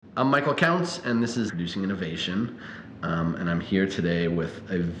I'm Michael Counts, and this is Producing Innovation. And I'm here today with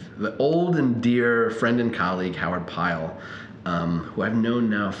the old and dear friend and colleague, Howard Pyle, who I've known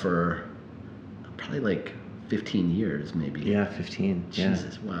now for probably like 15 years, maybe. Yeah, 15.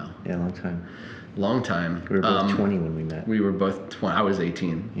 Jesus, yeah. Wow. Yeah, Long time. We were both 20 when we met. We were both 20. I was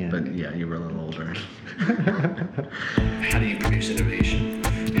 18, yeah. But yeah, you were a little older. How do you produce innovation?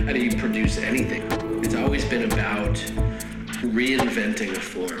 How do you produce anything? It's always been about reinventing a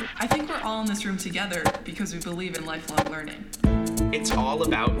form. I think we're all in this room together because we believe in lifelong learning. It's all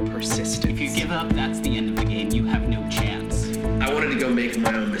about persistence. If you give up, that's the end of the game. You have no chance. I wanted to go make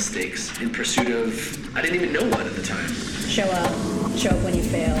my own mistakes in pursuit of, I didn't even know one at the time. Show up. Show up when you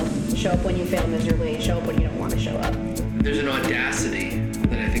fail. Show up when you fail miserably. Show up when you don't want to show up. There's an audacity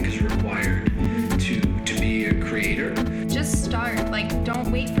that I think is required to be a creator. Just start.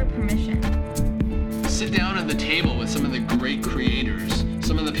 Don't wait for permission. Sit down at the table with some of the great creators,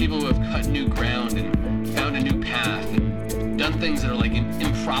 some of the people who have cut new ground and found a new path and done things that are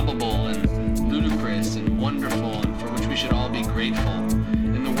improbable and ludicrous and wonderful and for which we should all be grateful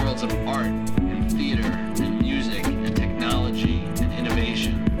in the worlds of art and theater and music and technology and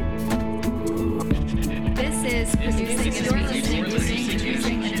innovation. This is Producing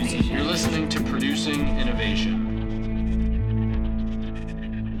Innovation. You're listening to Producing Innovation.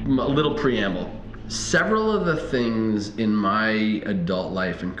 A little preamble. Several of the things in my adult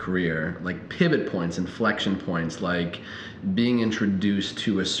life and career, like pivot points, inflection points, like being introduced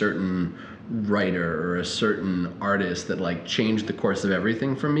to a certain writer or a certain artist that changed the course of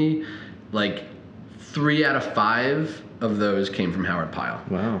everything for me, 3 out of 5 of those came from Howard Pyle.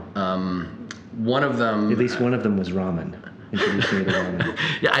 Wow. One of them... At least one of them was ramen. Introduced me to ramen.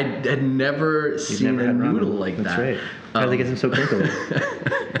 Yeah, I had never seen a noodle like that. That's right. How do they get them so crinkly?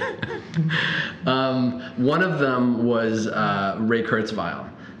 One of them was Ray Kurzweil.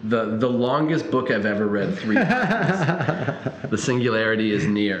 The longest book I've ever read 3 times. The Singularity is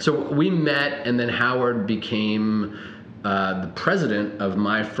Near. So we met, and then Howard became the president of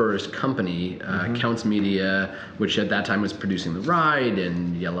my first company, Counts Media, which at that time was producing The Ride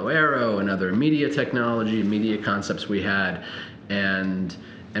and Yellow Arrow and other media technology, media concepts we had. And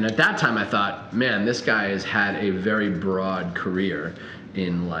at that time I thought, man, this guy has had a very broad career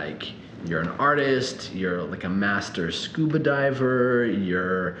in you're an artist, you're a master scuba diver,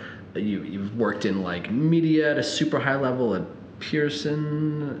 you've worked in media at a super high level at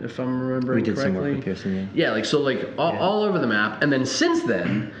Pearson, if I'm remembering correctly. We did some work with Pearson, yeah. Yeah, all over the map. And then since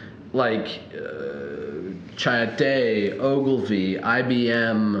then, Chiat, Ogilvy,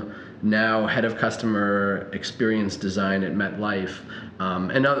 IBM, now head of customer experience design at MetLife.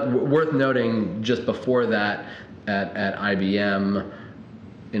 And worth noting, just before that, at IBM,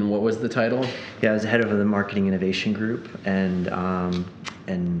 in what was the title? Yeah, I was head of the marketing innovation group, and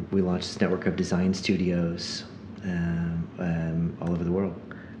we launched this network of design studios all over the world.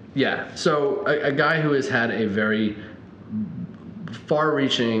 Yeah, so a guy who has had a very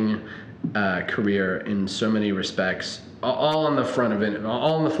far-reaching career in so many respects, all on the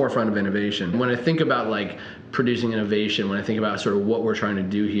forefront of innovation. When I think about producing innovation, when I think about sort of what we're trying to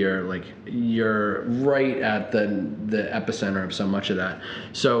do here, you're right at the epicenter of so much of that.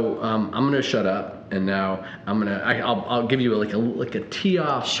 So I'm gonna shut up, and now I'll give you a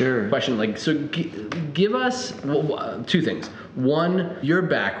tee-off question. So give us 2 things. One, your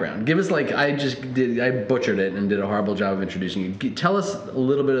background. Give us I butchered it and did a horrible job of introducing you. Tell us a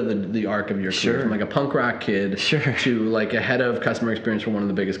little bit of the arc of your career, from a punk rock kid to a head of customer experience for one of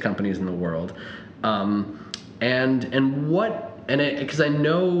the biggest companies in the world. Because I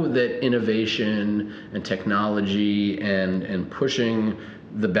know that innovation and technology and pushing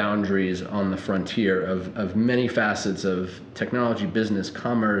the boundaries on the frontier of many facets of technology, business,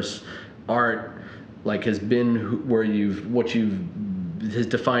 commerce, art, has been has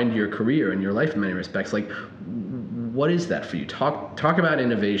defined your career and your life in many respects. What is that for you? Talk about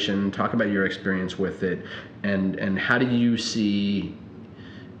innovation, talk about your experience with it, and how do you see,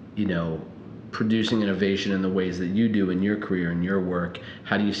 producing innovation in the ways that you do in your career and your work?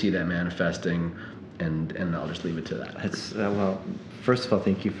 How do you see that manifesting? And I'll just leave it to that. It's well, first of all,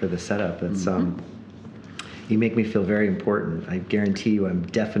 thank you for the setup. It's you make me feel very important. I guarantee you, I'm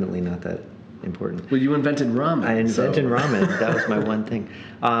definitely not that important. Well, you invented ramen. I invented ramen. That was my one thing.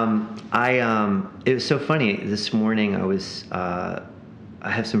 It was so funny. This morning, I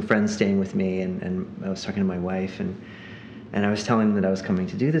have some friends staying with me, and I was talking to my wife, and I was telling them that I was coming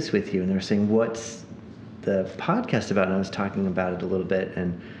to do this with you, and they were saying, "What's the podcast about?" And I was talking about it a little bit,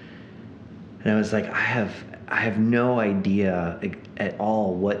 and I was like, I have no idea at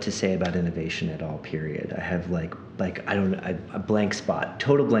all what to say about innovation at all, period. I have a blank spot,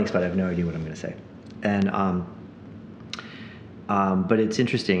 total blank spot. I have no idea what I'm going to say. And but it's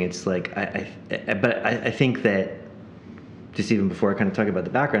interesting. It's like I think that just even before I kind of talk about the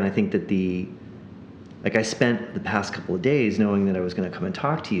background, I think that I spent the past couple of days knowing that I was going to come and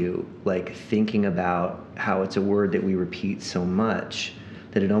talk to you, like thinking about how it's a word that we repeat so much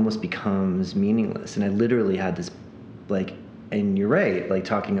that it almost becomes meaningless. And I literally had this, like, and you're right, like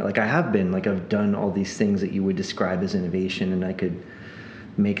talking, like I have been, like I've done all these things that you would describe as innovation, and I could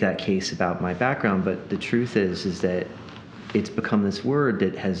make that case about my background. But the truth is that it's become this word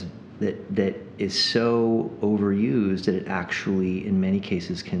that is so overused that it actually, in many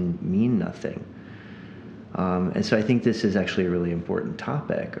cases, can mean nothing. And so I think this is actually a really important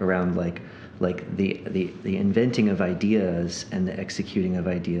topic around like the inventing of ideas and the executing of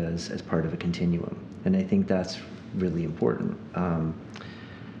ideas as part of a continuum. And I think that's really important.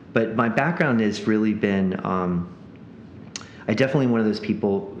 But my background has really been, I definitely one of those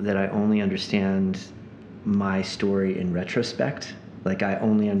people that I only understand my story in retrospect. Like I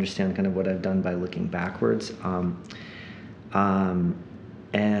only understand kind of what I've done by looking backwards.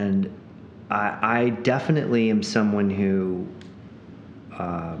 And I definitely am someone who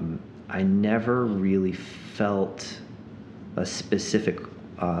I never really felt a specific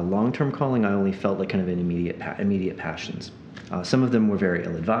long-term calling. I only felt like kind of an immediate passions. Some of them were very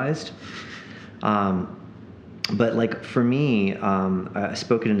ill-advised. But like for me, I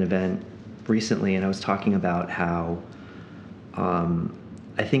spoke at an event recently, and I was talking about how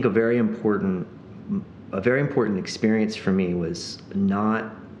I think a very important experience for me was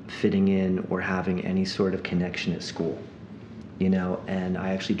not fitting in or having any sort of connection at school, and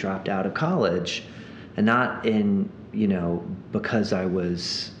I actually dropped out of college, and not in, because I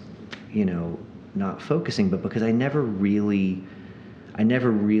was, not focusing, but because I never really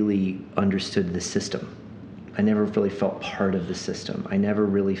understood the system. I never really felt part of the system. I never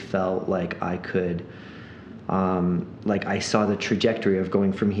really felt like I could, like I saw the trajectory of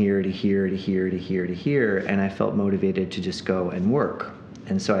going from here to here to here to here to here, and I felt motivated to just go and work.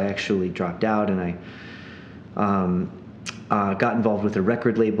 And so I actually dropped out, and I got involved with a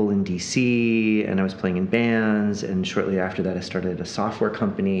record label in DC, and I was playing in bands, and shortly after that I started a software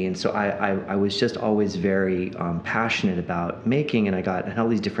company. And so I was just always very passionate about making, and I had all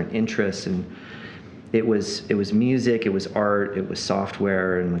these different interests, and it was music, it was art, it was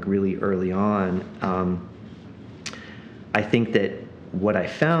software, and like really early on, I think that what I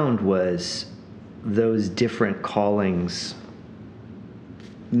found was those different callings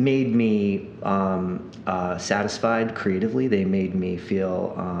made me satisfied creatively. They made me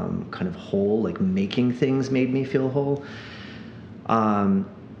feel kind of whole, like making things made me feel whole.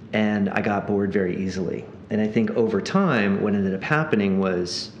 And I got bored very easily. And I think over time, what ended up happening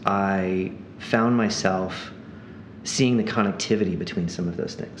was I found myself seeing the connectivity between some of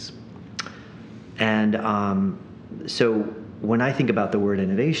those things. And so when I think about the word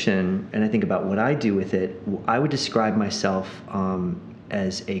innovation, and I think about what I do with it, I would describe myself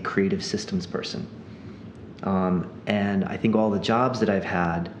as a creative systems person. And I think all the jobs that I've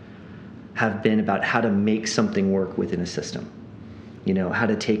had have been about how to make something work within a system. How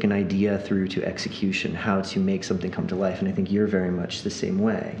to take an idea through to execution, how to make something come to life. And I think you're very much the same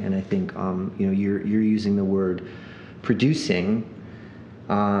way. And I think, you're using the word producing,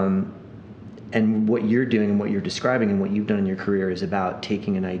 and what you're doing and what you're describing and what you've done in your career is about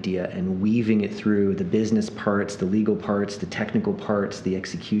taking an idea and weaving it through the business parts, the legal parts, the technical parts, the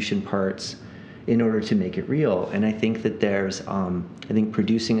execution parts, in order to make it real. And I think that there's, I think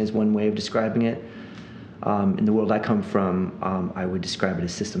producing is one way of describing it. In the world I come from, I would describe it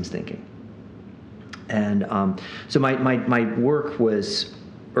as systems thinking. And so my work was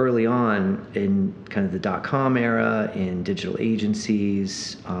early on in kind of the .com era, in digital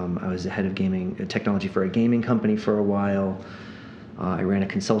agencies. I was the head of technology for a gaming company for a while. I ran a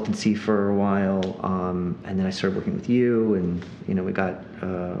consultancy for a while, and then I started working with you, and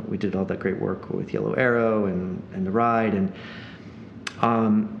we did all that great work with Yellow Arrow and The Ride,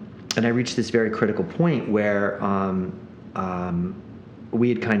 and I reached this very critical point where we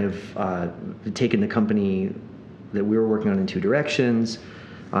had kind of taken the company that we were working on in two directions.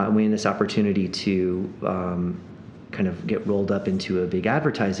 And we had this opportunity to kind of get rolled up into a big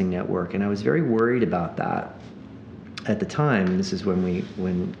advertising network, and I was very worried about that at the time. This is when we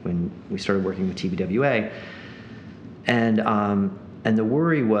started working with TBWA, and the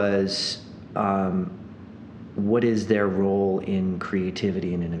worry was, what is their role in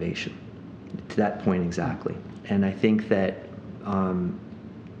creativity and innovation? To that point exactly. And I think that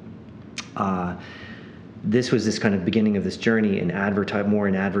this was this kind of beginning of this journey in more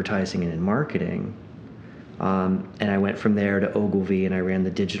in advertising and in marketing, And I went from there to Ogilvy, and I ran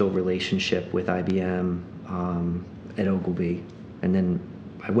the digital relationship with IBM at Ogilvy. And then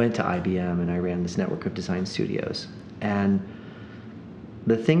I went to IBM, and I ran this network of design studios. And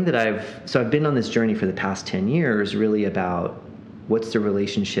the thing that I've been on this journey for the past 10 years really about what's the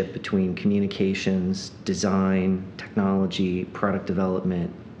relationship between communications, design, technology, product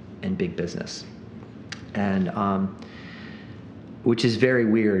development, and big business. And which is very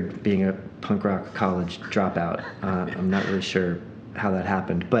weird being a punk rock college dropout. I'm not really sure how that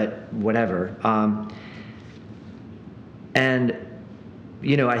happened, but whatever. And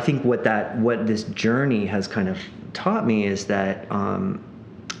I think what this journey has kind of taught me is that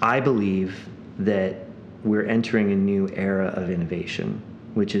I believe that we're entering a new era of innovation,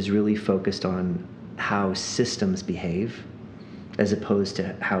 which is really focused on how systems behave as opposed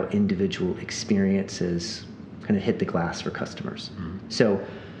to how individual experiences kind of hit the glass for customers. Mm-hmm. So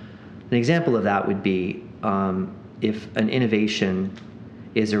an example of that would be if an innovation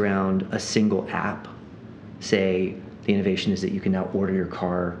is around a single app, say the innovation is that you can now order your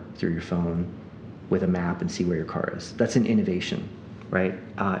car through your phone with a map and see where your car is. That's an innovation, right?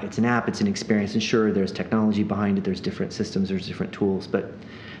 It's an app, it's an experience, and sure, there's technology behind it, there's different systems, there's different tools, but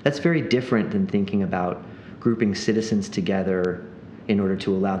that's very different than thinking about grouping citizens together in order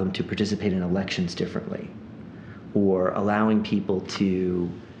to allow them to participate in elections differently, or allowing people to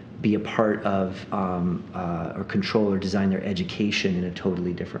be a part of or control or design their education in a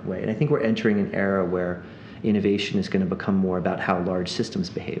totally different way. And I think we're entering an era where innovation is going to become more about how large systems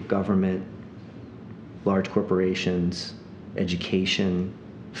behave. Government, large corporations, education,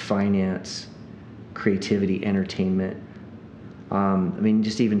 finance, creativity, entertainment.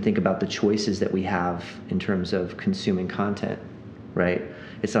 Just even think about the choices that we have in terms of consuming content, right?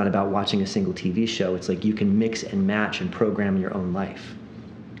 It's not about watching a single TV show. It's like you can mix and match and program your own life,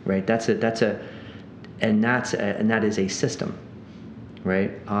 right? That is a system,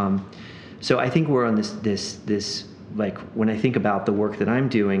 right? So I think we're on this like when I think about the work that I'm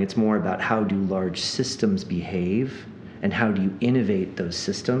doing, it's more about how do large systems behave and how do you innovate those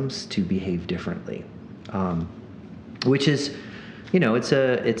systems to behave differently, which is, it's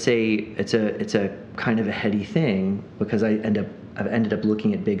a kind of a heady thing because I've ended up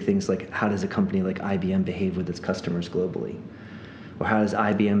looking at big things like how does a company like IBM behave with its customers globally, or how does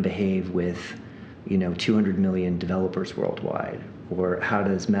IBM behave with 200 million developers worldwide, or how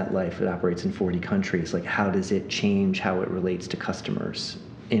does MetLife, that operates in 40 countries, like how does it change how it relates to customers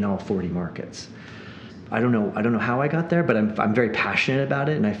in all 40 markets? I don't know how I got there, but I'm very passionate about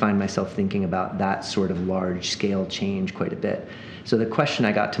it, and I find myself thinking about that sort of large scale change quite a bit. So the question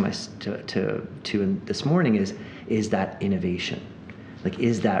I got to this morning is that innovation? Like,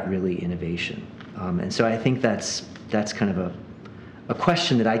 is that really innovation? And so I think that's kind of a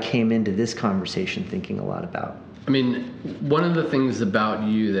question that I came into this conversation thinking a lot about. One of the things about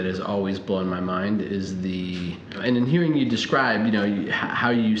you that has always blown my mind is and in hearing you describe,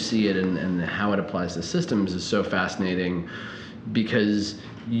 how you see it and how it applies to systems is so fascinating, because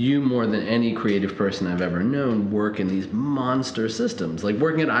you, more than any creative person I've ever known, work in these monster systems, like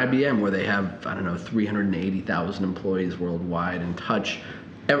working at IBM where they have, 380,000 employees worldwide and touch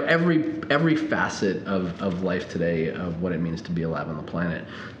every facet of life today of what it means to be alive on the planet.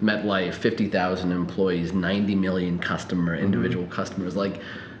 MetLife, 50,000 employees, 90 million individual customers.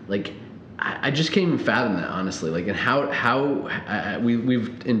 I just can't even fathom that, honestly. And how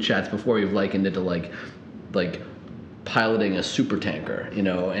we've in chats before we've likened it to like piloting a super tanker, and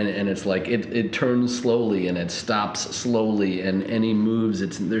it's like it turns slowly and it stops slowly, and any moves,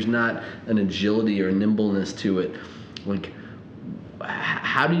 there's not an agility or nimbleness to it.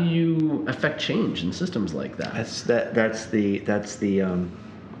 How do you affect change in systems like that?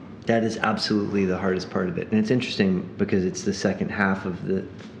 That is absolutely the hardest part of it, and it's interesting because it's the second half of the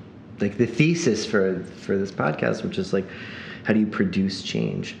thesis for this podcast, which is how do you produce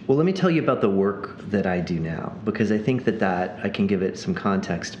change? Well, let me tell you about the work that I do now, because I think that I can give it some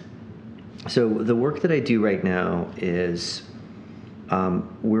context. So the work that I do right now is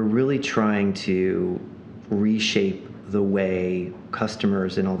we're really trying to reshape the way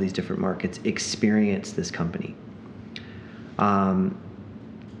customers in all these different markets experience this company. And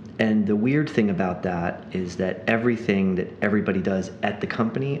the weird thing about that is that everything that everybody does at the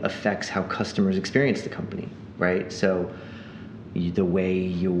company affects how customers experience the company, right? So the way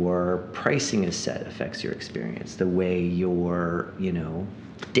your pricing is set affects your experience. The way your,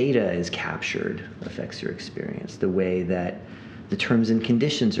 data is captured affects your experience. The way that the terms and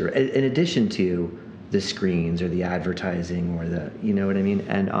conditions are, in addition to the screens or the advertising or the, you know what I mean?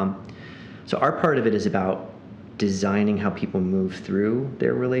 And so our part of it is about designing how people move through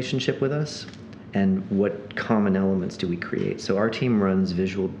their relationship with us. and what common elements do we create? So our team runs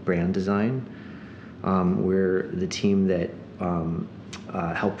visual brand design. We're the team that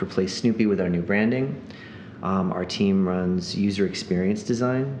helped replace Snoopy with our new branding. Our team runs user experience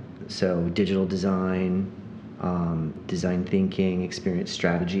design, so digital design, design thinking, experience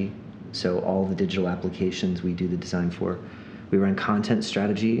strategy. So all the digital applications we do the design for. We run content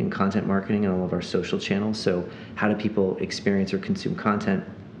strategy and content marketing on all of our social channels. So how do people experience or consume content?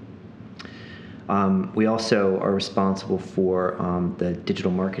 We also are responsible for the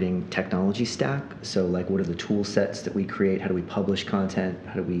digital marketing technology stack. So like, what are the tool sets that we create? How do we publish content?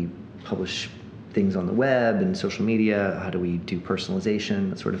 How do we publish things on the web and social media? How do we do personalization,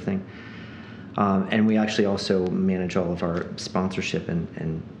 that sort of thing? And we actually also manage all of our sponsorship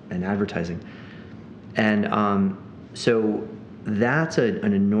and advertising. And so that's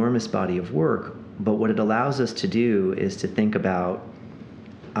an enormous body of work, but what it allows us to do is to think about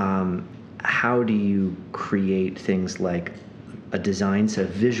how do you create things like a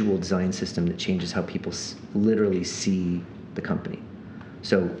visual design system that changes how people literally see the company.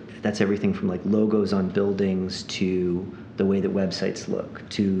 So that's everything from like logos on buildings to the way that websites look,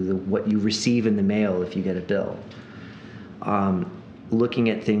 to what you receive in the mail if you get a bill. Looking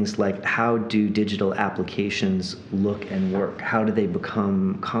at things like, how do digital applications look and work? How do they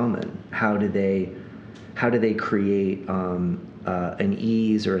become common? How do they create an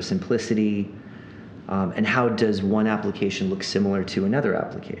ease or a simplicity? And how does one application look similar to another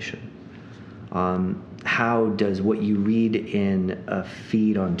application? How does what you read in a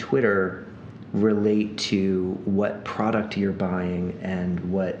feed on Twitter relate to what product you're buying and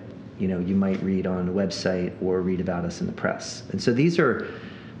what you might read on a website or read about us in the press? And so these are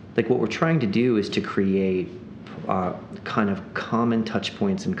like, what we're trying to do is to create kind of common touch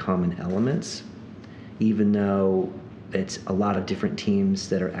points and common elements, even though it's a lot of different teams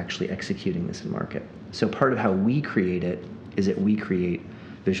that are actually executing this in market. So part of how we create it is that we create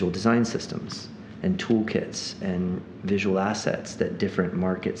visual design systems and toolkits and visual assets that different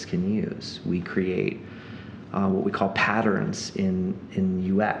markets can use. We create what we call patterns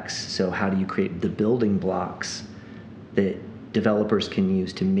in UX. So how do you create the building blocks that developers can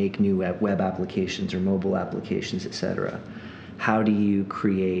use to make new web applications or mobile applications, et cetera? How do you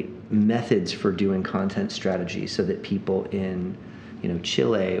create methods for doing content strategy so that people in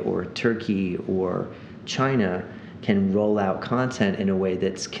Chile or Turkey or China can roll out content in a way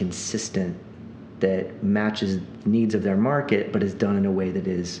that's consistent, that matches needs of their market, but is done in a way that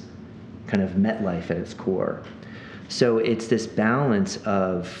is kind of MetLife at its core. So it's this balance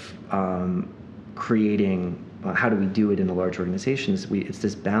of creating, how do we do it in the large organizations? It's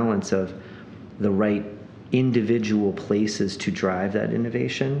this balance of the right individual places to drive that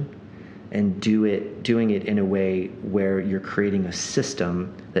innovation and doing it in a way where you're creating a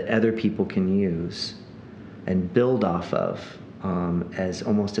system that other people can use and build off of as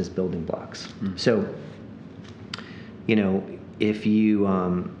almost as building blocks. So, if you,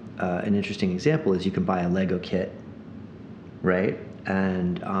 an interesting example is you can buy a Lego kit, right?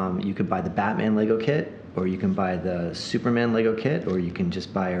 And you could buy the Batman Lego kit, or you can buy the Superman Lego kit, or you can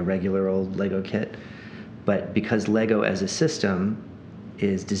just buy a regular old Lego kit. But because Lego as a system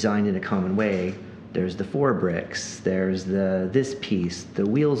is designed in a common way, there's the 4 bricks, there's this piece, the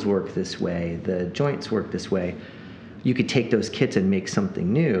wheels work this way, the joints work this way. You could take those kits and make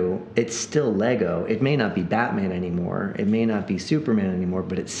something new. It's still Lego. It may not be Batman anymore. It may not be Superman anymore,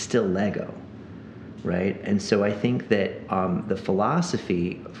 but it's still Lego, right? And so I think that the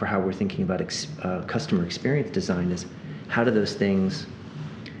philosophy for how we're thinking about customer experience design is, how do those things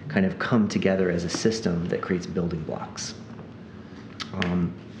kind of come together as a system that creates building blocks?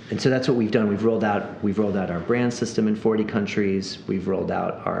 And so that's what we've done. We've rolled out our brand system in 40 countries. We've rolled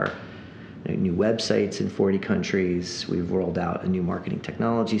out our new websites in 40 countries. We've rolled out a new marketing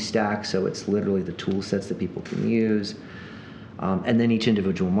technology stack, so it's literally the tool sets that people can use. And then each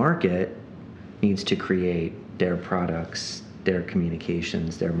individual market needs to create their products, their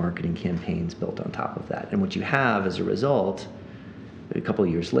communications, their marketing campaigns built on top of that. And what you have as a result, a couple of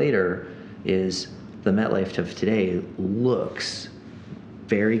years later, is the MetLife of today looks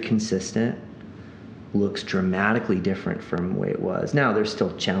very consistent, looks dramatically different from the way it was. Now, there's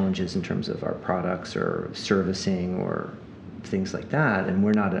still challenges in terms of our products or servicing or things like that, and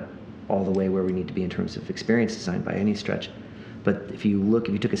we're not all the way where we need to be in terms of experience design by any stretch. But if you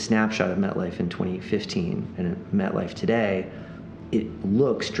took a snapshot of MetLife in 2015 and MetLife today, it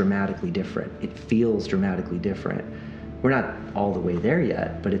looks dramatically different. It feels dramatically different. We're not all the way there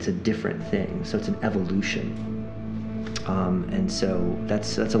yet, but it's a different thing. So it's an evolution. And so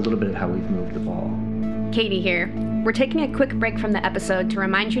that's a little bit of how we've moved the ball. Katie here. We're taking a quick break from the episode to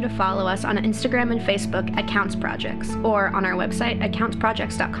remind you to follow us on Instagram and Facebook at Counts Projects, or on our website at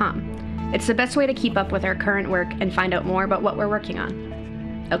countsprojects.com. It's the best way to keep up with our current work and find out more about what we're working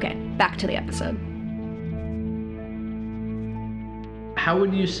on. Okay, back to the episode. How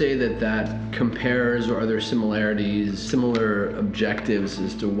would you say that compares, or are there similarities, similar objectives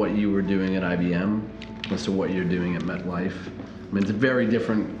as to what you were doing at IBM, as to what you're doing at MetLife? I mean, it's a very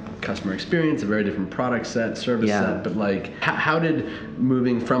different customer experience, a very different product set, service set, but like, how did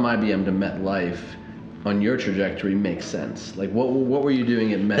moving from IBM to MetLife on your trajectory make sense? Like, what were you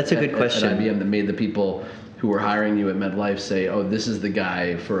doing at That's a good question. At IBM that made the people who were hiring you at MetLife say, oh, this is the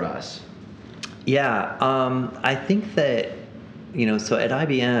guy for us? Yeah, I think that, so at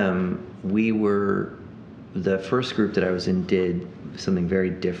IBM, we were, the first group that I was in did something very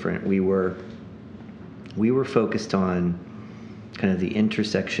different. We were focused on kind of the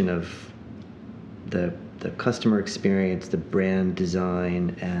intersection of the customer experience, the brand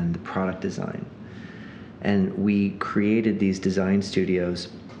design, and the product design. And we created these design studios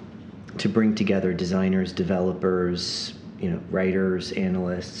to bring together designers, developers, writers,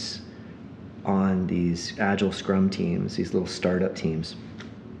 analysts on these agile scrum teams, these little startup teams.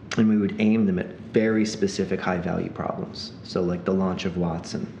 And we would aim them at very specific high-value problems. So like the launch of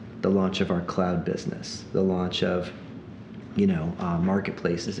Watson, the launch of our cloud business, the launch of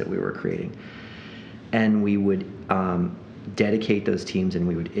marketplaces that we were creating. And we would dedicate those teams and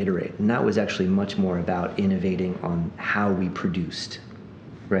we would iterate. And that was actually much more about innovating on how we produced,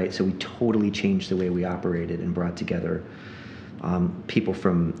 right? So we totally changed the way we operated and brought together people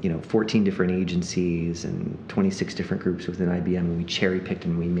from 14 different agencies and 26 different groups within IBM, and we cherry picked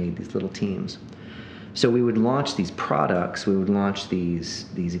and we made these little teams. So we would launch these products, we would launch these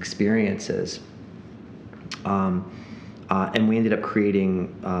experiences, and we ended up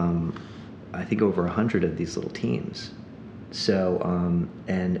creating, I think, over 100 of these little teams. So,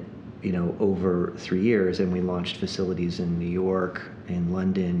 over 3 years, and we launched facilities in New York, in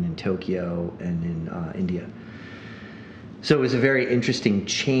London, in Tokyo, and in India. So it was a very interesting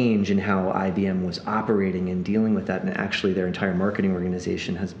change in how IBM was operating and dealing with that, and actually their entire marketing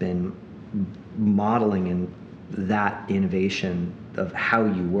organization has been modeling in that innovation of how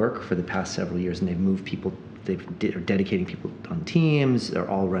you work for the past several years, and they've moved people. They're dedicating people on teams. They're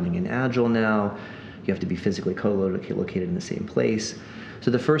all running in Agile now. You have to be physically co-located in the same place. So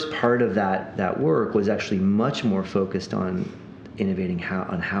the first part of that work was actually much more focused on innovating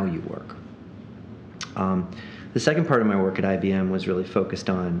on how you work. The second part of my work at IBM was really focused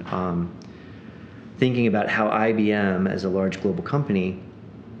on thinking about how IBM, as a large global company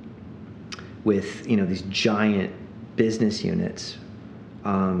with these giant business units,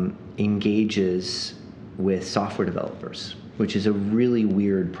 engages with software developers, which is a really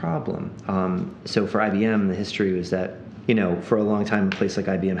weird problem. So for IBM, the history was that, for a long time, a place like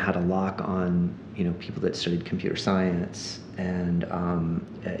IBM had a lock on, people that studied computer science, and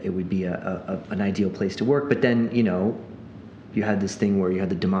it would be an ideal place to work. But then, you had this thing where you had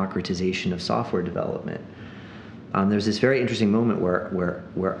the democratization of software development. There's this very interesting moment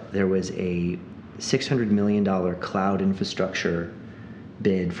where there was a $600 million cloud infrastructure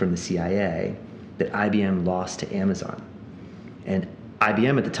bid from the CIA that IBM lost to Amazon. And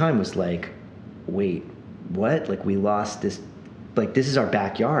IBM at the time was like, wait, what? Like, we lost this, like, this is our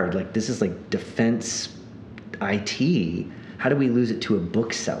backyard. Like, this is like defense IT. How do we lose it to a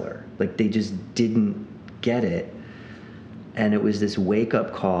bookseller? Like, they just didn't get it. And it was this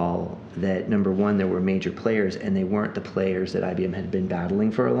wake-up call that, number one, there were major players, and they weren't the players that IBM had been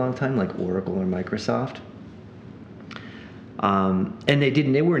battling for a long time, like Oracle or Microsoft. And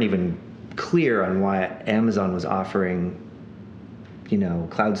they weren't even clear on why Amazon was offering,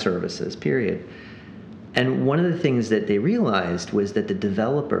 cloud services, period. And one of the things that they realized was that the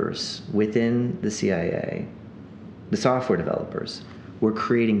developers within the CIA, the software developers, were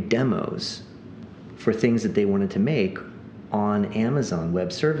creating demos for things that they wanted to make on Amazon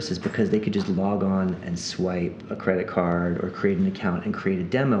Web Services, because they could just log on and swipe a credit card or create an account and create a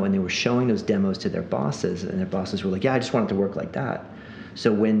demo, and they were showing those demos to their bosses, and their bosses were like, yeah, I just want it to work like that.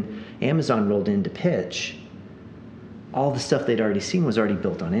 So when Amazon rolled in to pitch, all the stuff they'd already seen was already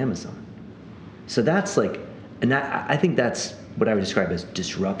built on Amazon. So that's like, and that, I think that's what I would describe as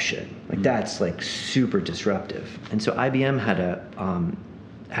disruption. Like, that's like super disruptive. And so IBM had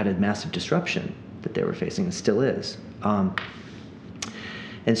a massive disruption that they were facing, and still is. And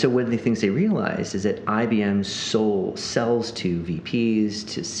so one of the things they realized is that IBM sells to VPs,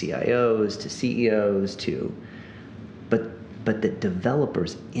 to CIOs, to CEOs, but that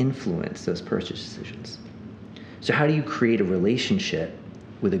developers influence those purchase decisions. So how do you create a relationship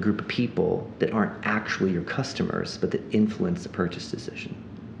with a group of people that aren't actually your customers, but that influence the purchase decision.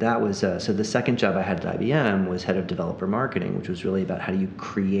 That was, so the second job I had at IBM was head of developer marketing, which was really about how do you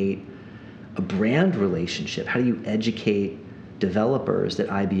create a brand relationship? How do you educate developers that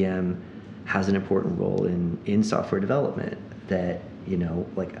IBM has an important role in software development, that, you know,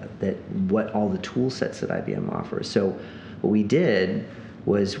 like that what all the tool sets that IBM offers. So what we did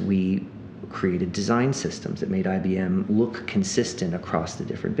was we created design systems that made IBM look consistent across the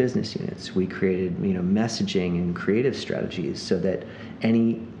different business units. We created, you know, messaging and creative strategies so that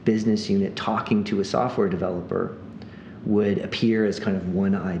any business unit talking to a software developer would appear as kind of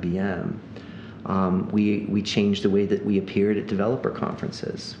one IBM. We changed the way that we appeared at developer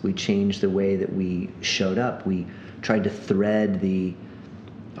conferences. We changed the way that we showed up. We tried to thread the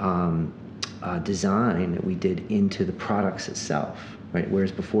design that we did into the products itself, right?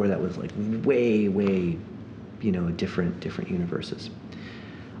 Whereas before that was like way, you know, different universes.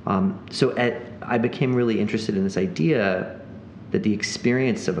 I became really interested in this idea that the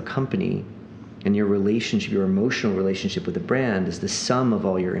experience of a company and your relationship, your emotional relationship with the brand, is the sum of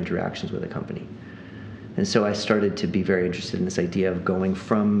all your interactions with a company. And so I started to be very interested in this idea of going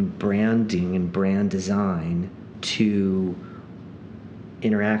from branding and brand design to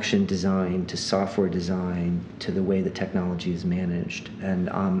interaction design, to software design, to the way that technology is managed. And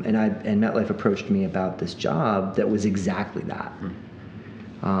MetLife approached me about this job that was exactly that.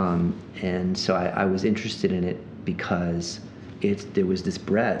 And so I was interested in it because there was this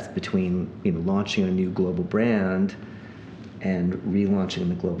breadth between, you know, launching a new global brand and relaunching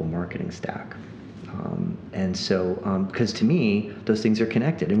the global marketing stack. And so, because to me, those things are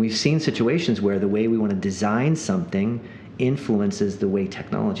connected. And we've seen situations where the way we want to design something influences the way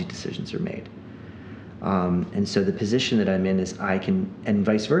technology decisions are made. And so the position that I'm in is I can, and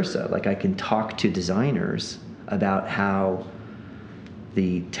vice versa, like I can talk to designers about how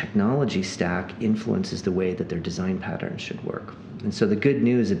the technology stack influences the way that their design patterns should work. And so the good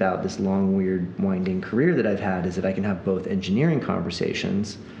news about this long, weird, winding career that I've had is that I can have both engineering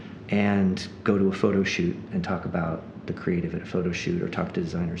conversations and go to a photo shoot and talk about the creative at a photo shoot, or talk to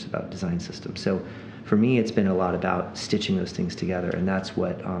designers about design systems. So for me, it's been a lot about stitching those things together, and that's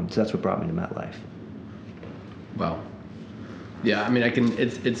what brought me to MetLife. Wow. Yeah, I mean,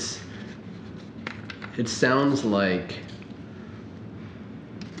 it sounds like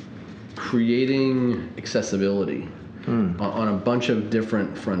creating accessibility on a bunch of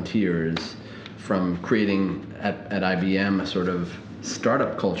different frontiers, from creating at IBM a sort of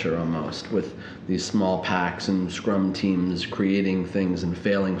startup culture almost, with these small packs and scrum teams creating things and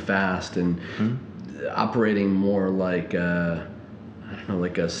failing fast, and operating more like I don't know,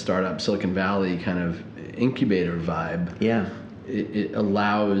 like a startup Silicon Valley kind of incubator vibe. Yeah. It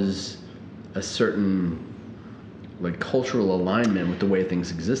allows a certain like cultural alignment with the way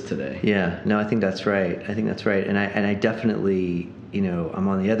things exist today. Yeah, no, I think that's right. And I definitely, you know, I'm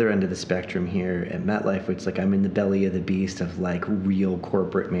on the other end of the spectrum here at MetLife, where it's like I'm in the belly of the beast of like real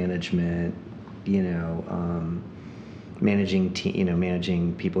corporate management, you know, managing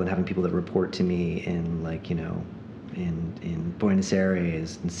people and having people that report to me in, like, you know, in Buenos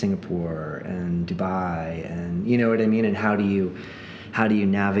Aires and Singapore and Dubai, and you know what I mean? And how do you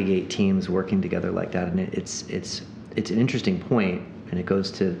navigate teams working together like that? And it's an interesting point, and it goes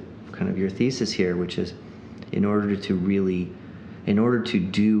to kind of your thesis here, which is in order to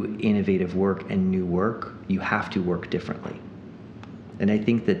do innovative work and new work, you have to work differently. And I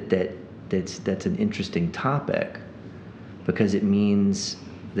think that's an interesting topic, because it means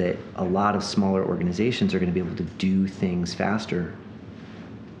that a lot of smaller organizations are going to be able to do things faster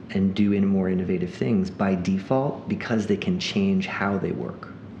and do more innovative things by default, because they can change how they work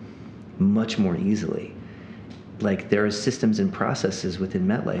much more easily. Like, there are systems and processes within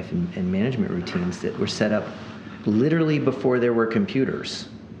MetLife and management routines that were set up literally before there were computers.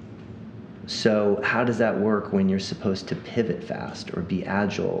 So how does that work when you're supposed to pivot fast or be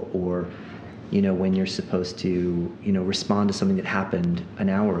agile, or, you know, when you're supposed to, you know, respond to something that happened an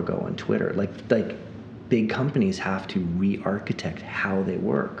hour ago on Twitter? Like big companies have to re-architect how they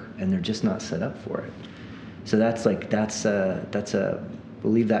work, and they're just not set up for it. So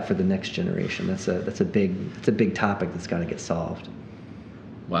we'll leave that for the next generation. That's a big topic that's got to get solved.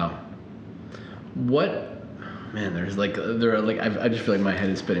 Wow. I just feel like my head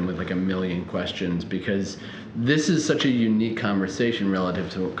is spinning with like a million questions, because this is such a unique conversation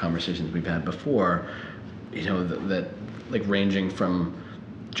relative to conversations we've had before, you know, that like ranging from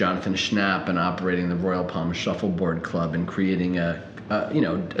Jonathan Schnapp and operating the Royal Palm Shuffleboard Club and creating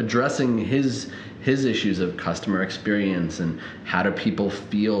addressing his issues of customer experience and how do people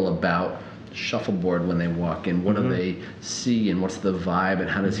feel about shuffleboard when they walk in? What do they see, and what's the vibe, and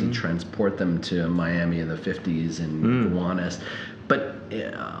how does he transport them to Miami in the 50s and Gowanus? But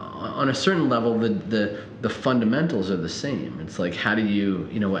on a certain level, the fundamentals are the same. It's like, how do you,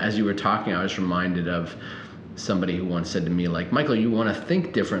 as you were talking, I was reminded of somebody who once said to me, like, Michael, you want to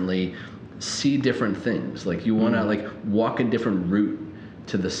think differently, see different things. Like, you want to like walk a different route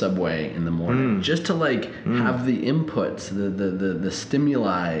to the subway in the morning, just to like have the inputs, the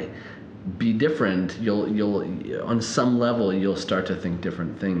stimuli be different. You'll on some level you'll start to think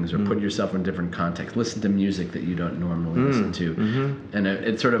different things, or put yourself in different context, listen to music that you don't normally listen to. And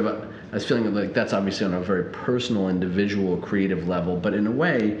it's sort of I was feeling like that's obviously on a very personal, individual, creative level, but in a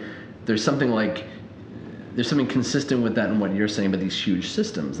way there's something consistent with that in what you're saying about these huge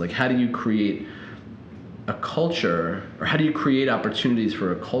systems. Like, how do you create a culture, or how do you create opportunities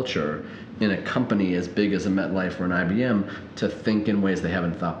for a culture in a company as big as a MetLife or an IBM to think in ways they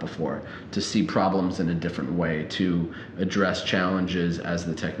haven't thought before, to see problems in a different way, to address challenges as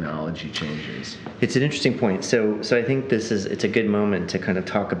the technology changes? It's an interesting point. So I think it's a good moment to kind of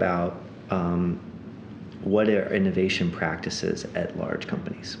talk about what are innovation practices at large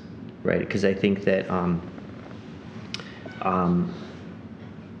companies, right? Because I think that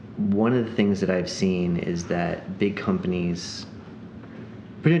one of the things that I've seen is that big companies,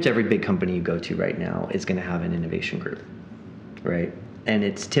 pretty much every big company you go to right now is going to have an innovation group, right? And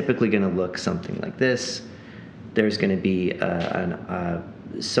it's typically going to look something like this. There's going to be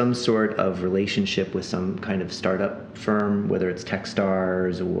some sort of relationship with some kind of startup firm, whether it's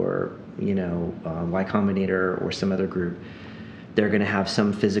Techstars or Y Combinator or some other group. They're going to have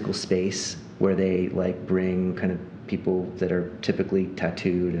some physical space where they like bring kind of people that are typically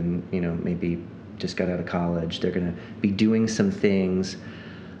tattooed and maybe just got out of college. They're going to be doing some things,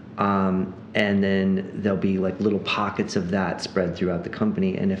 and then there'll be like little pockets of that spread throughout the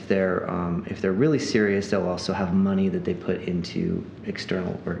company. And if they're really serious, they'll also have money that they put into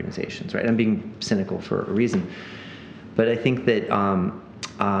external organizations, right? I'm being cynical for a reason, but I think that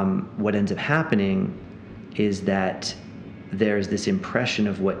what ends up happening is that there's this impression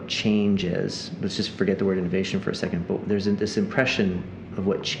of what change is. Let's just forget the word innovation for a second, but there's this impression of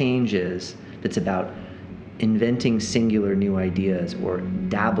what change is that's about inventing singular new ideas or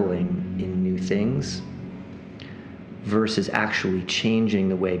dabbling in new things versus actually changing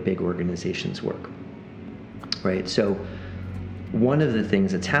the way big organizations work, right? So one of the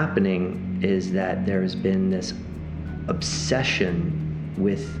things that's happening is that there's been this obsession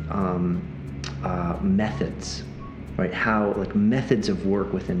with methods, right? How like methods of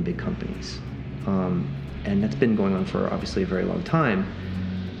work within big companies, and that's been going on for obviously a very long time.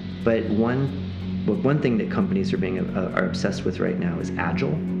 But one thing that companies are obsessed with right now is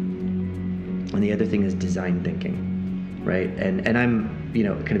agile, and the other thing is design thinking, right? And I'm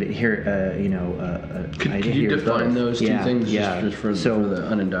kind of here Could you define those two things just for the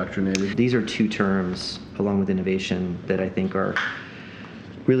unindoctrinated? These are two terms along with innovation that I think are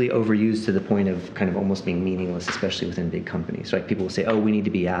really overused to the point of kind of almost being meaningless, especially within big companies. Like people will say, "Oh, we need to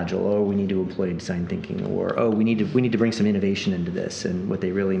be agile," or "We need to employ design thinking," or "Oh, we need to bring some innovation into this." And what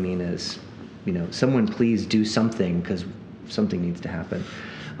they really mean is, someone please do something because something needs to happen.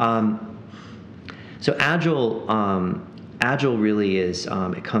 So agile really is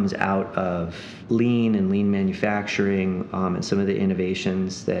it comes out of lean and lean manufacturing and some of the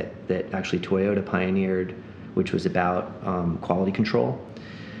innovations that actually Toyota pioneered, which was about quality control.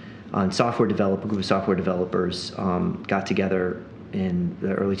 A group of software developers got together in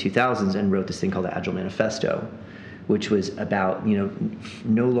the early 2000s and wrote this thing called the Agile Manifesto, which was about,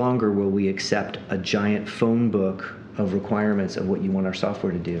 no longer will we accept a giant phone book of requirements of what you want our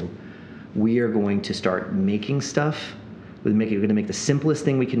software to do. We are going to start making stuff. We're going to make the simplest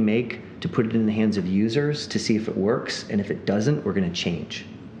thing we can make to put it in the hands of users to see if it works, and if it doesn't, we're going to change.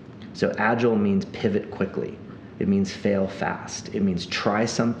 So agile means pivot quickly. It means fail fast. It means try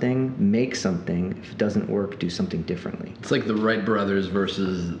something, make something. If it doesn't work, do something differently. It's like the Wright brothers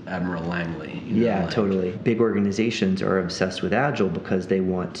versus Admiral Langley. Totally. Big organizations are obsessed with agile because they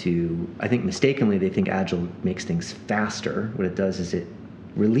want to, I think mistakenly, they think agile makes things faster. What it does is it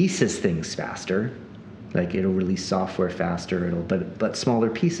releases things faster. Like it'll release software faster, but smaller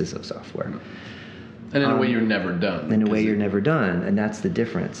pieces of software. And in a way you're never done. In a way you're never done, and that's the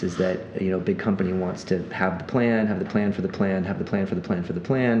difference. Is that a big company wants to have the plan for the plan, have the plan for the plan for the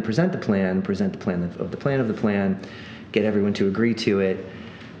plan, present the plan of the plan, get everyone to agree to it,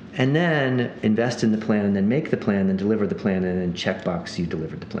 and then invest in the plan, and then make the plan, and deliver the plan, and then checkbox you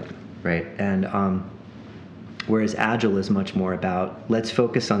delivered the plan, right? And whereas agile is much more about let's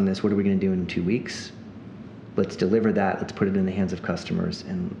focus on this. What are we going to do in 2 weeks? Let's deliver that. Let's put it in the hands of customers,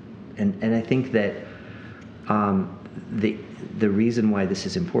 and And I think that the reason why this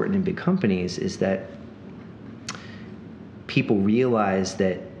is important in big companies is that people realize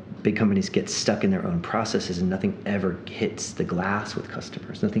that big companies get stuck in their own processes and nothing ever hits the glass with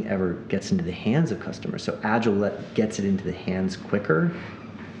customers. Nothing ever gets into the hands of customers. So Agile gets it into the hands quicker,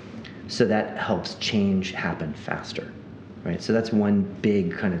 so that helps change happen faster, right? So that's one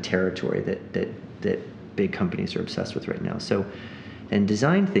big kind of territory that big companies are obsessed with right now. So, and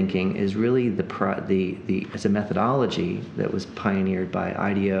design thinking is really it's a methodology that was pioneered by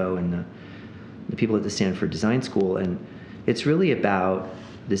IDEO and the people at the Stanford Design School, and it's really about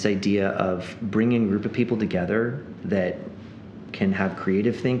this idea of bringing a group of people together that can have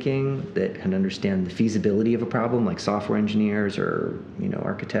creative thinking, that can understand the feasibility of a problem, like software engineers or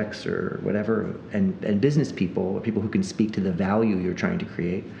architects or whatever, and business people, or people who can speak to the value you're trying to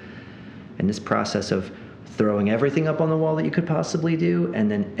create. And this process of throwing everything up on the wall that you could possibly do, and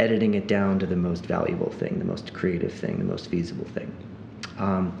then editing it down to the most valuable thing, the most creative thing, the most feasible thing.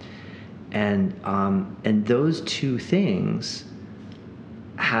 And those two things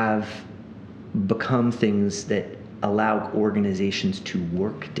have become things that allow organizations to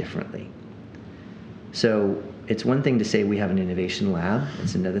work differently. So it's one thing to say we have an innovation lab.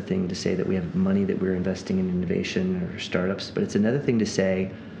 It's another thing to say that we have money that we're investing in innovation or startups. But it's another thing to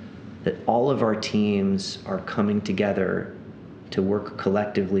say that all of our teams are coming together to work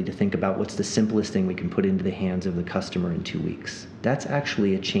collectively to think about what's the simplest thing we can put into the hands of the customer in 2 weeks. That's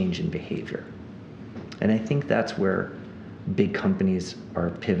actually a change in behavior. And I think that's where big companies are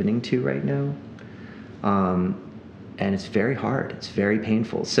pivoting to right now. And it's very hard. It's very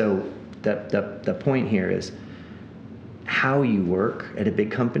painful. So the point here is how you work at a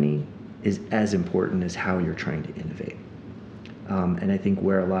big company is as important as how you're trying to innovate. And I think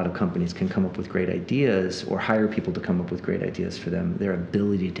where a lot of companies can come up with great ideas or hire people to come up with great ideas for them, their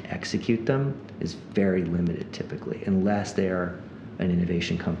ability to execute them is very limited typically, unless they are an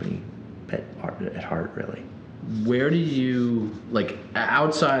innovation company at heart, really. Where do you, like,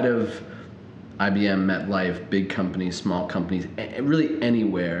 outside of IBM, MetLife, big companies, small companies, really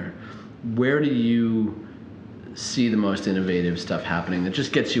anywhere, where do you see the most innovative stuff happening that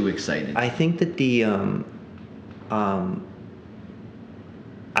just gets you excited? I think that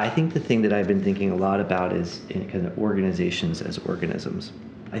I think the thing that I've been thinking a lot about is in kind of organizations as organisms.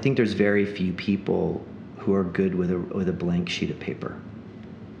 I think there's very few people who are good with a blank sheet of paper.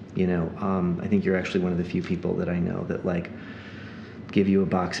 I think you're actually one of the few people that I know that give you a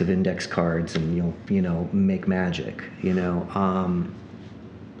box of index cards and you'll make magic.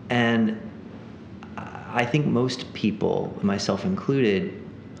 And I think most people, myself included,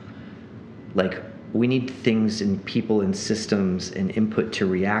 we need things and people and systems and input to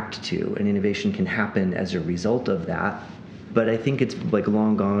react to, and innovation can happen as a result of that. But I think it's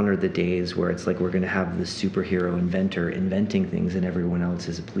long gone are the days where it's we're going to have the superhero inventor inventing things and everyone else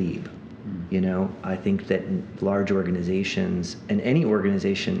is a plebe. I think that large organizations and any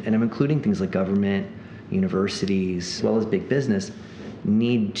organization, and I'm including things like government, universities, as well as big business,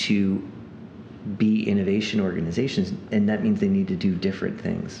 need to be innovation organizations, and that means they need to do different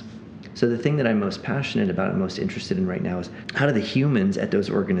things. So the thing that I'm most passionate about and most interested in right now is how do the humans at those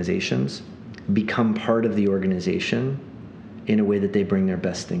organizations become part of the organization in a way that they bring their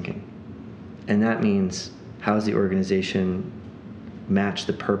best thinking. And that means how does the organization match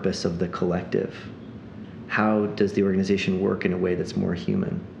the purpose of the collective? How does the organization work in a way that's more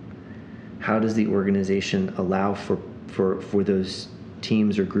human? How does the organization allow for those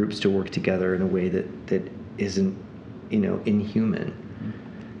teams or groups to work together in a way that isn't, inhuman?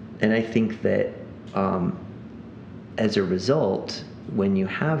 And I think that as a result, when you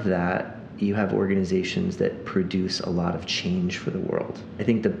have that, you have organizations that produce a lot of change for the world. I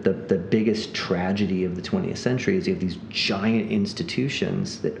think the biggest tragedy of the 20th century is you have these giant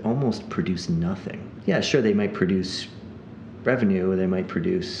institutions that almost produce nothing. Yeah, sure, they might produce revenue, or they might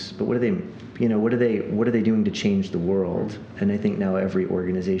produce, but what are they doing to change the world? And I think now every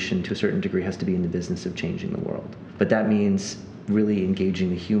organization, to a certain degree, has to be in the business of changing the world. But that means really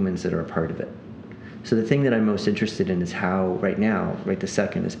engaging the humans that are a part of it. So the thing that I'm most interested in is how, right now, right this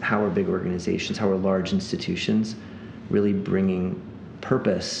second, is how are big organizations, how are large institutions really bringing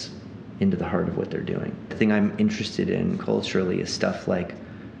purpose into the heart of what they're doing. The thing I'm interested in culturally is stuff like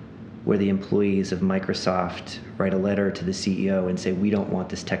where the employees of Microsoft write a letter to the CEO and say, we don't want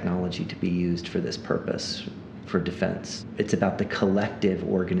this technology to be used for this purpose, for defense. It's about the collective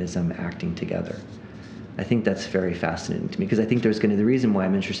organism acting together. I think that's very fascinating to me, because I think the reason why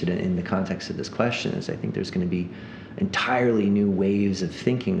I'm interested in the context of this question is I think there's going to be entirely new waves of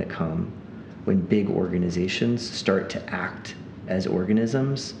thinking that come when big organizations start to act as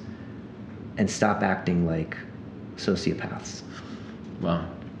organisms stop acting like sociopaths. Well,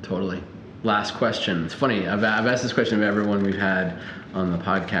 totally. Last question. It's funny. I've asked this question of everyone we've had on the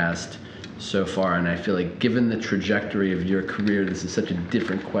podcast so far, and I feel like given the trajectory of your career, this is such a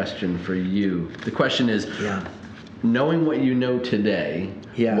different question for you. The question is, knowing what you know today,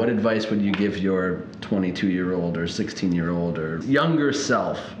 what advice would you give your 22-year-old or 16-year-old or younger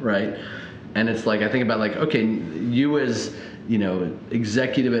self, right? And it's like, I think about like, okay, you as,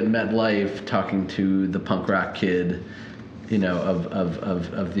 executive at MetLife talking to the punk rock kid,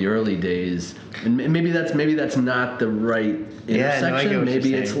 of the early days, and maybe that's not the right intersection.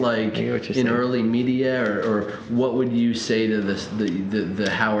 Maybe it's like in early media, or what would you say to the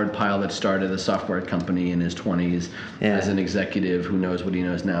Howard Pyle that started a software company in his 20s as an executive who knows what he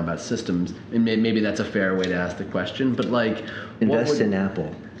knows now about systems? And maybe that's a fair way to ask the question, but like, invest in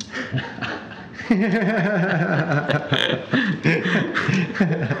Apple.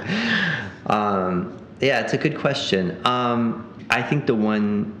 Yeah, it's a good question. I think the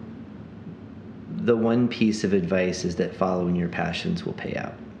one piece of advice is that following your passions will pay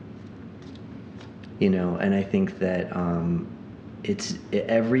out. And I think that it's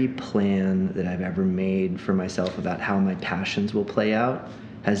every plan that I've ever made for myself about how my passions will play out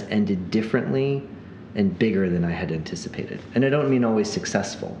has ended differently and bigger than I had anticipated. And I don't mean always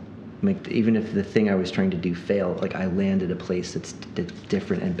successful. Like, even if the thing I was trying to do failed, like I landed a place that's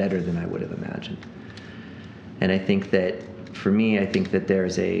different and better than I would have imagined. And I think that for me, I think that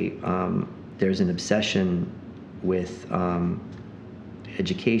there's an obsession with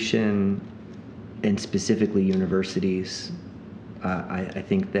education, and specifically universities. I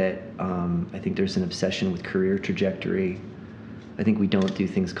think there's an obsession with career trajectory. I think we don't do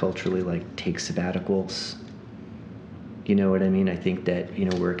things culturally like take sabbaticals. You know what I mean? I think that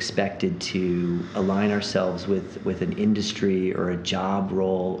we're expected to align ourselves with an industry or a job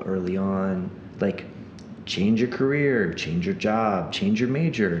role early on, like change your career, change your job, change your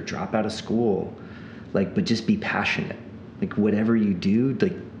major, drop out of school, like, but just be passionate. Like, whatever you do,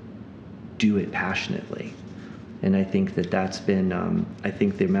 like, do it passionately. And I think that's been, I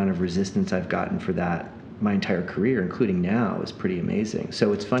think the amount of resistance I've gotten for that my entire career, including now, is pretty amazing.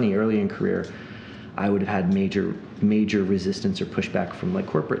 So it's funny, early in career, I would have had major resistance or pushback from like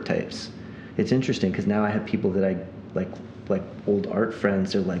corporate types. It's interesting because now I have people that I like old art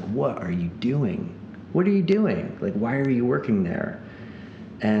friends. They're like, "What are you doing? What are you doing? Like, why are you working there?"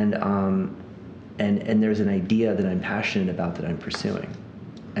 And there's an idea that I'm passionate about that I'm pursuing,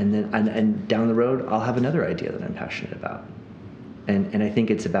 and then and down the road I'll have another idea that I'm passionate about, and I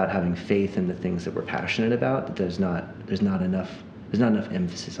think it's about having faith in the things that we're passionate about. That there's not enough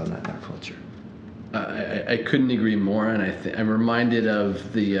emphasis on that in our culture. I couldn't agree more, and I'm reminded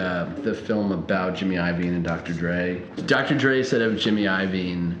of the film about Jimmy Iovine and Dr. Dre. Dr. Dre said of Jimmy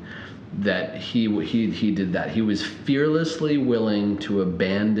Iovine that he did that. He was fearlessly willing to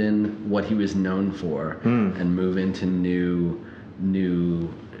abandon what he was known for and move into new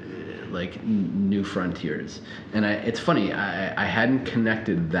frontiers. And it's funny, I hadn't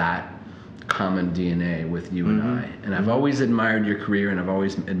connected that common DNA with you and I. And I've always admired your career, and I've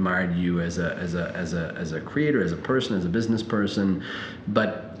always admired you as a creator, as a person, as a business person.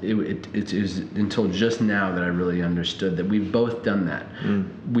 But it is until just now that I really understood that we've both done that.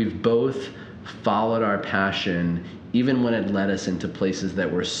 We've both followed our passion, even when it led us into places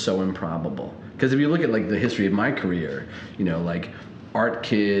that were so improbable. Because if you look at like the history of my career, like art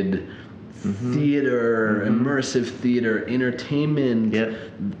kid, theater, immersive theater, entertainment.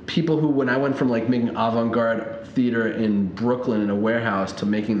 People who, when I went from like making avant-garde theater in Brooklyn in a warehouse to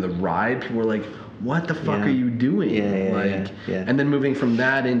making The Ride, people were like, "What the fuck are you doing?" And then moving from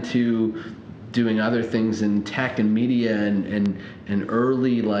that into doing other things in tech and media and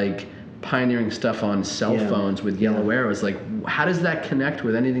early like pioneering stuff on cell phones with Yellow Arrows. Like, how does that connect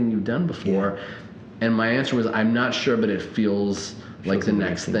with anything you've done before? And my answer was, I'm not sure, but it feels like the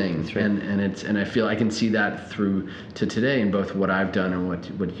next thing. Right. And I feel I can see that through to today in both what I've done and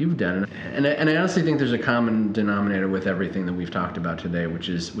what you've done. And I honestly think there's a common denominator with everything that we've talked about today, which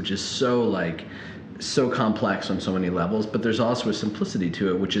is so complex on so many levels, but there's also a simplicity to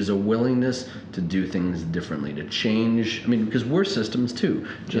it, which is a willingness to do things differently, to change. I mean, because we're systems too,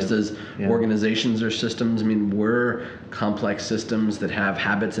 just as organizations are systems. I mean, we're complex systems that have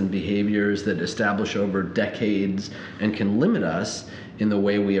habits and behaviors that establish over decades and can limit us in the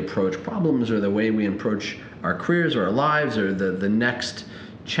way we approach problems or the way we approach our careers or our lives or the next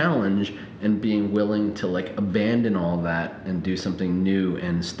challenge. And being willing to like abandon all that and do something new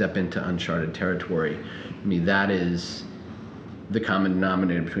and step into uncharted territory. I mean, that is the common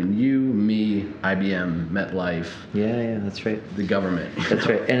denominator between you, me, IBM, MetLife. Yeah, that's right. The government. That's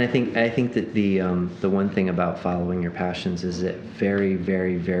right. And I think that the one thing about following your passions is that very,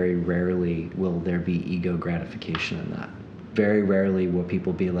 very, very rarely will there be ego gratification in that. Very rarely will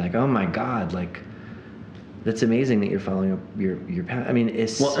people be like, "Oh my God, like that's amazing that you're following up your path." I mean,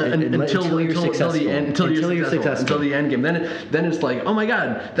 it's until you're successful. Until you're successful. Until the end game. Then it's like, "Oh my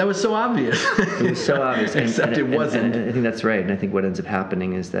God, that was so obvious." It was so obvious. Except it wasn't. And I think that's right. And I think what ends up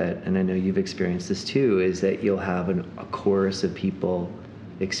happening is that, and I know you've experienced this too, is that you'll have a chorus of people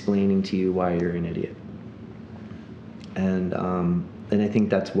explaining to you why you're an idiot. And I think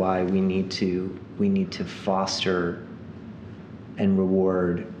that's why we need to foster and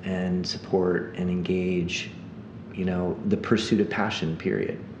reward and support and engage, the pursuit of passion,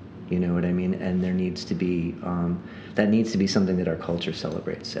 period. You know what I mean? And there needs to be, that needs to be something that our culture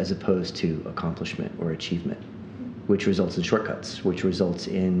celebrates, as opposed to accomplishment or achievement, which results in shortcuts, which results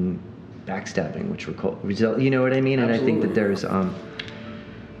in backstabbing, you know what I mean? And Absolutely. I think that there's,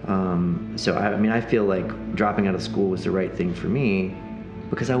 so I feel like dropping out of school was the right thing for me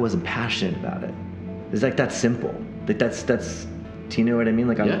because I wasn't passionate about it. It's like that simple. Like that's. Do you know what I mean?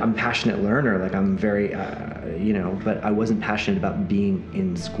 Like I'm a passionate learner. Like I'm very, but I wasn't passionate about being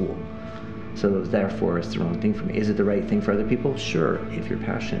in school. So therefore, it's the wrong thing for me. Is it the right thing for other people? Sure, if you're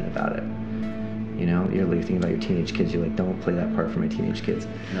passionate about it. You're like thinking about your teenage kids. You're like, don't play that part for my teenage kids.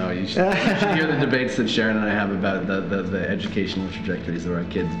 No, you should hear the debates that Sharon and I have about the educational trajectories of our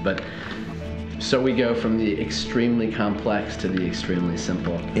kids. But so we go from the extremely complex to the extremely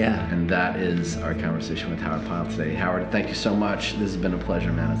simple. Yeah. And that is our conversation with Howard Pyle today. Howard, thank you so much. This has been a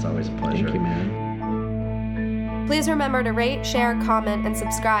pleasure, man. It's always a pleasure. Thank you, man. Please remember to rate, share, comment, and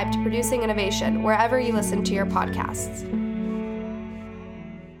subscribe to Producing Innovation wherever you listen to your podcasts.